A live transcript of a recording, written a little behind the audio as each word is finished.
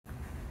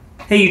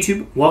Hey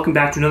YouTube, welcome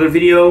back to another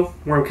video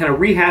where I'm kind of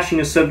rehashing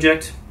a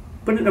subject,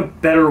 but in a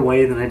better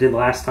way than I did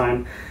last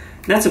time.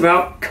 And that's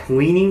about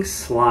cleaning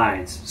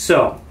slides.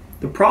 So,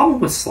 the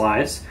problem with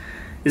slides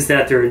is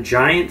that they're a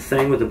giant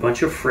thing with a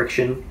bunch of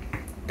friction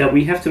that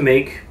we have to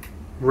make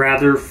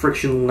rather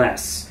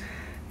frictionless.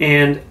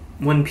 And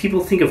when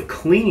people think of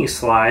cleaning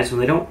slides, when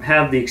they don't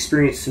have the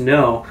experience to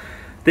know,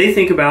 they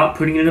think about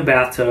putting it in a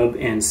bathtub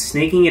and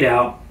snaking it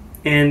out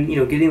and,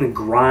 getting the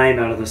grime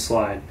out of the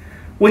slide,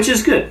 which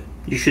is good.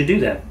 You should do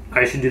that.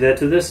 I should do that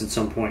to this at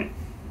some point.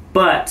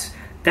 But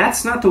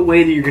that's not the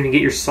way that you're going to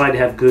get your slide to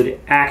have good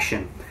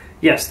action.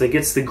 Yes, that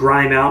gets the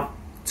grime out.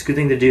 It's a good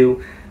thing to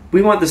do.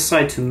 We want the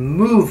slide to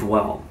move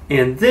well.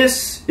 And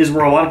this is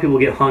where a lot of people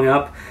get hung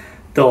up.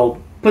 They'll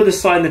put the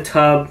slide in the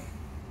tub,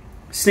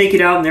 snake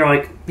it out, and they're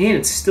like, man,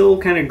 it's still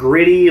kind of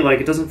gritty.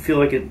 Like, it doesn't feel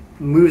like it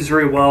moves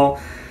very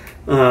well.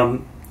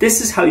 This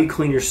is how you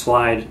clean your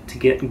slide to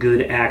get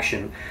good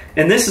action.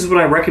 And this is what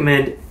I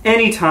recommend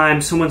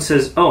anytime someone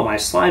says, oh, my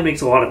slide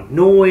makes a lot of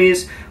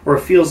noise or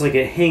it feels like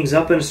it hangs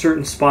up in a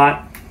certain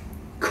spot.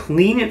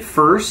 Clean it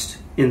first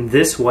in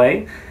this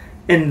way,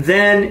 and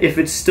then if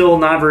it's still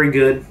not very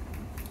good,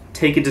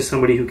 take it to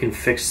somebody who can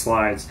fix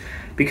slides.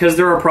 Because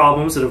there are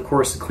problems that, of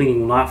course, the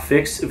cleaning will not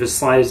fix. If a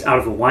slide is out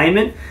of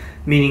alignment,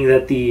 meaning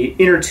that the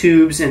inner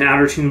tubes and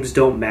outer tubes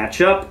don't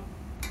match up,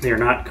 they are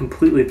not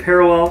completely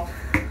parallel,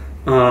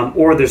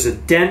 or there's a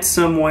dent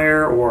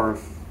somewhere, or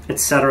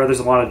etc.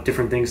 There's a lot of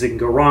different things that can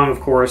go wrong, of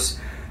course.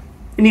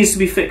 It needs to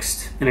be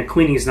fixed, and a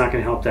cleaning is not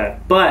going to help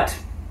that. But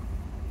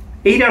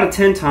 8 out of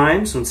 10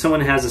 times when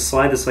someone has a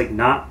slide that's like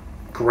not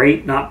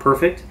great, not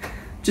perfect,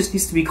 just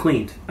needs to be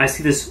cleaned. I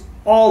see this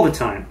all the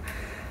time.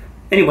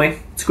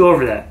 Anyway, let's go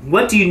over that.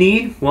 What do you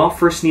need? Well,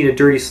 first you need a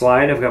dirty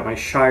slide. I've got my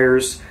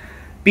Shires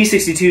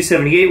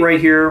B6278 right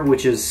here,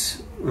 which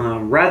is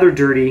rather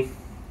dirty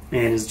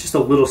and is just a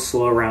little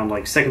slow around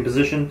like second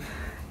position.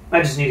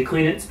 I just need to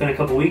clean it. It's been a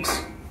couple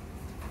weeks.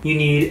 You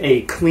need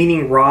a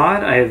cleaning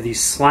rod. I have the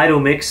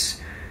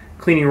Slido-Mix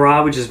cleaning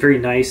rod, which is very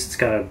nice. It's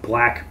got a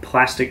black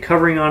plastic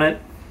covering on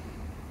it.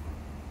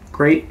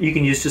 Great. You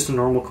can use just a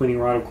normal cleaning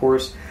rod, of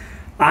course.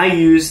 I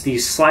use the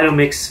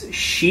Slido-Mix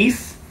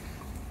sheath,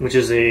 which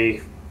is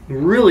a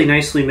really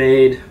nicely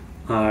made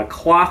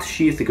cloth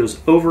sheath that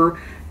goes over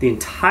the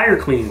entire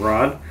cleaning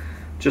rod,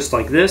 just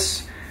like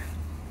this.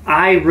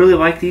 I really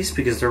like these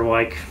because they're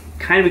like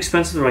kind of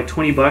expensive. They're like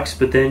 20 bucks,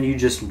 but then you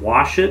just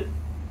wash it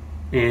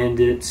and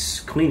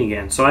it's clean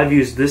again. So I've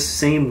used this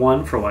same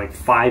one for like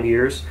 5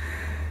 years.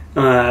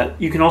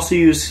 You can also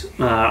use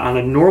on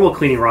a normal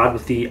cleaning rod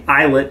with the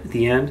eyelet at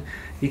the end,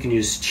 you can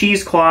use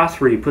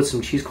cheesecloth, where you put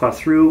some cheesecloth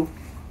through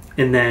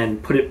and then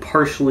put it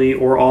partially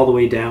or all the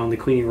way down the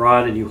cleaning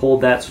rod, and you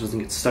hold that so it doesn't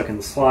get stuck in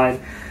the slide.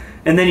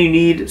 And then you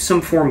need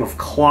some form of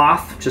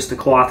cloth, just a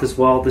cloth as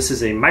well. This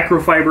is a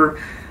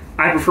microfiber.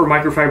 I prefer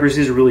microfibers.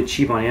 These are really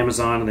cheap on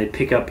Amazon and they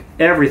pick up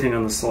everything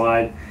on the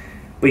slide,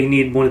 but you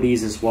need one of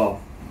these as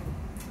well.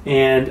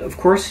 And of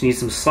course you need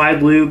some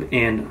slide lube,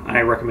 and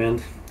I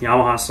recommend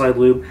Yamaha slide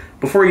lube.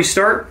 Before you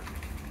start,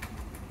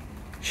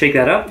 shake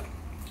that up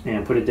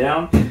and put it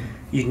down.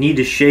 You need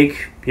to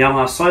shake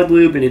Yamaha slide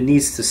lube and it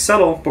needs to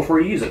settle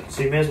before you use it.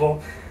 So you may as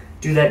well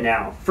do that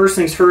now. First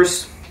things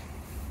first,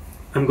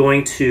 I'm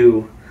going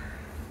to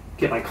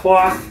get my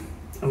cloth.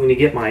 I'm going to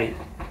get my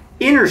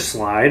inner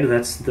slide,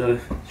 that's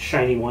the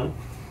shiny one,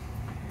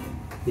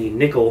 the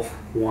nickel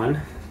one,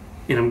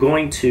 and I'm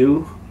going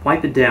to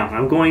wipe it down.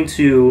 I'm going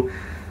to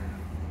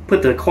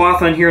put the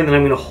cloth on here, and then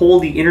I'm going to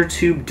hold the inner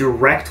tube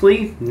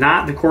directly,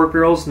 not the cork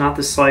barrels, not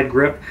the slide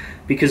grip,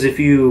 because if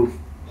you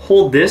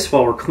hold this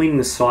while we're cleaning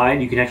the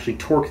slide, you can actually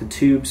torque the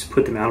tubes,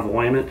 put them out of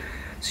alignment.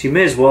 So you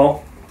may as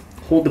well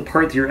hold the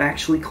part that you're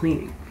actually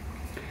cleaning.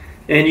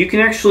 And you can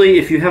actually,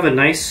 if you have a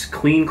nice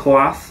clean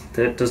cloth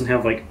that doesn't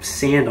have like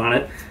sand on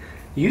it,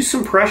 use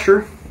some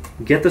pressure,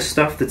 get the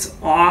stuff that's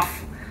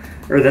off,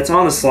 or that's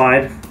on the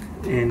slide,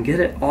 and get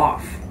it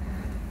off.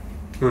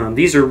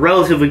 These are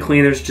relatively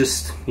clean. There's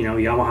just,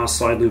 Yamaha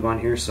slide lube on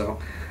here, so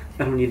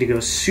I don't need to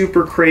go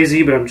super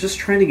crazy, but I'm just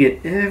trying to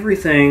get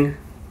everything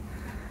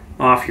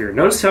off here.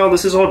 Notice how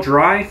this is all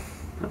dry.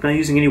 I'm not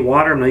using any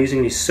water. I'm not using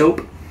any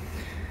soap.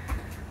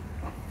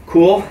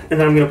 Cool. And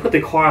then I'm going to put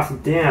the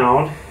cloth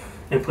down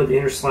and put the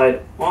inner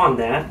slide on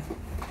that,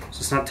 so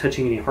it's not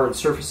touching any hard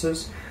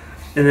surfaces.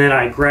 And then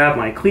I grab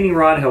my cleaning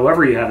rod,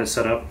 however you have it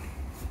set up.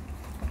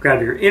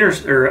 Grab your inner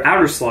or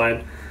outer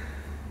slide.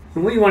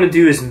 And what you want to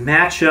do is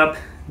match up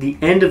the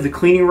end of the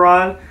cleaning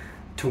rod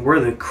to where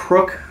the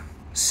crook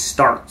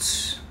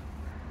starts.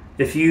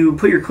 If you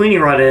put your cleaning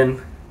rod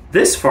in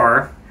this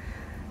far,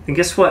 then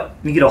guess what?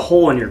 You get a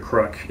hole in your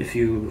crook if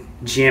you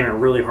jam it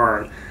really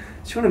hard.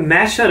 So you want to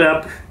match that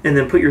up and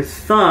then put your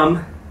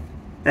thumb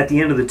at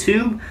the end of the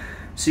tube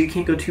so you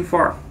can't go too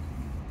far.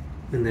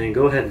 And then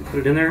go ahead and put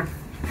it in there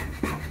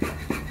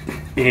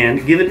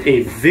and give it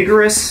a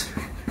vigorous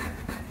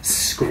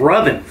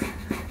scrubbing.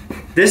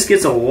 This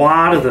gets a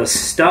lot of the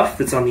stuff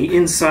that's on the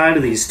inside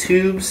of these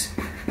tubes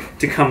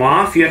to come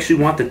off. You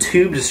actually want the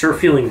tube to start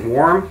feeling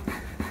warm.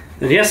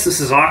 And yes, this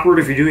is awkward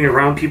if you're doing it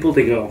around people.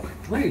 They go,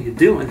 what are you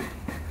doing?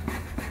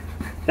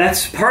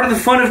 that's part of the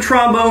fun of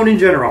trombone in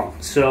general.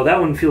 So that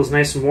one feels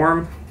nice and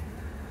warm.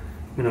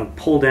 I'm going to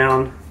pull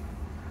down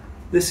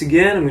this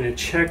again. I'm going to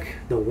check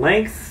the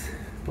length,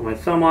 put my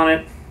thumb on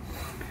it.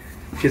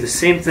 Do the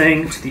same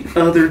thing to the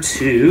other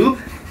tube.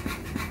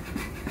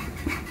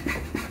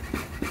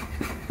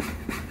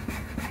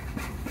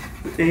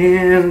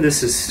 And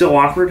this is still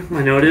awkward.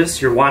 I know it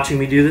is. You're watching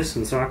me do this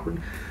and it's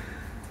awkward.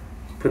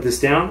 Put this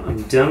down.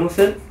 I'm done with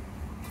it.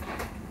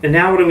 And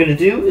now what I'm going to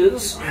do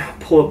is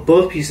pull up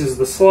both pieces of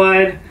the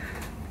slide,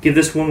 give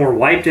this one more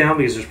wipe down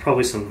because there's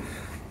probably some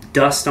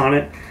dust on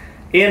it,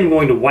 and I'm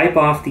going to wipe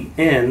off the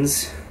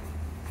ends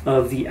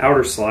of the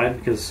outer slide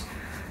because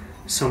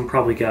some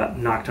probably got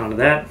knocked onto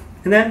that.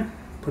 And then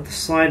put the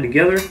slide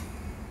together.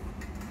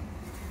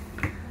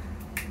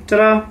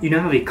 Ta-da! You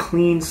now have a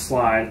clean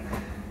slide.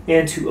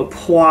 And to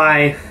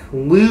apply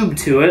lube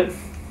to it,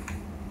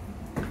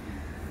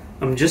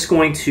 I'm just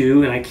going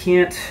to, and I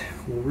can't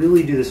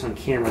really do this on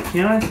camera,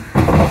 can I?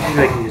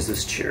 Maybe I can use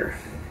this chair.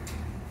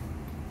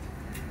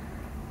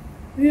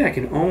 Yeah, I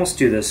can almost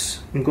do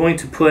this. I'm going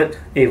to put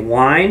a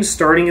line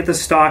starting at the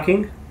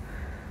stocking,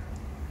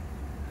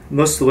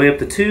 most of the way up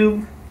the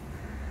tube,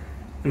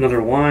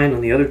 another line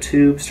on the other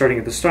tube starting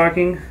at the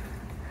stocking.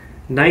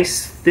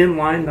 Nice thin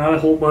line, not a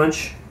whole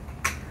bunch.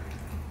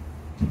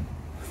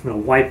 I'm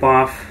going to wipe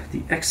off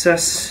the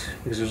excess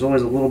because there's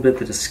always a little bit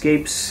that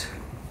escapes.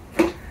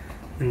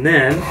 And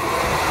then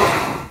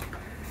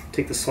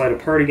take the slide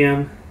apart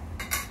again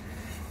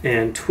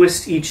and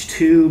twist each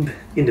tube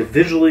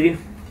individually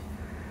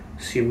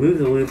so you move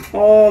the lube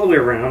all the way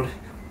around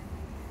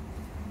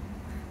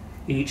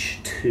each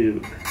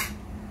tube.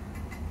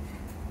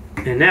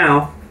 And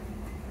now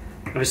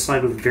I have a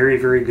slide with very,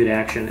 very good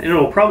action. And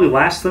it'll probably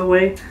last that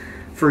way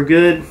for a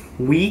good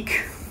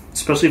week,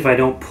 especially if I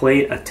don't play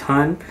it a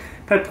ton.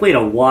 If I play it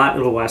a lot,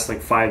 it'll last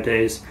like 5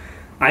 days.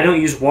 I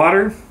don't use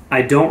water.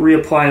 I don't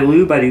reapply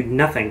lube. I do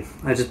nothing.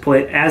 I just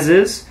play it as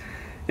is.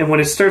 And when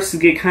it starts to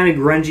get kind of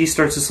grungy,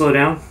 starts to slow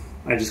down,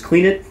 I just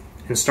clean it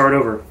and start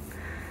over.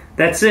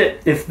 That's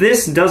it. If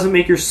this doesn't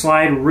make your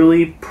slide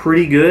really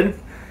pretty good,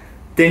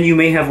 then you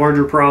may have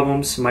larger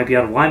problems. It might be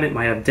out of alignment,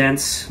 might have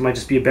dents, might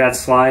just be a bad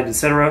slide,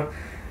 etc.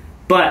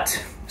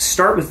 But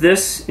start with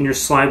this and your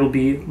slide will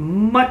be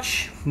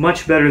much,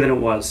 much better than it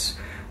was.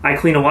 I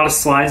clean a lot of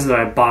slides that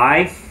I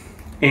buy,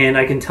 and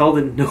I can tell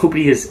that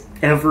nobody has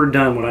ever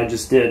done what I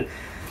just did,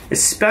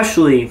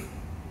 especially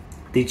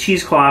the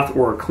cheesecloth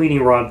or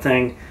cleaning rod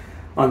thing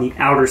on the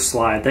outer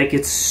slide. That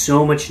gets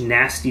so much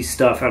nasty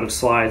stuff out of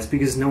slides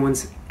because no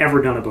one's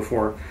ever done it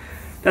before.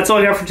 That's all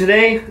I got for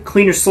today.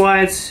 Clean your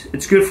slides.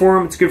 It's good for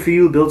them. It's good for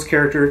you. It builds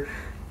character.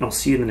 And I'll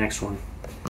see you in the next one.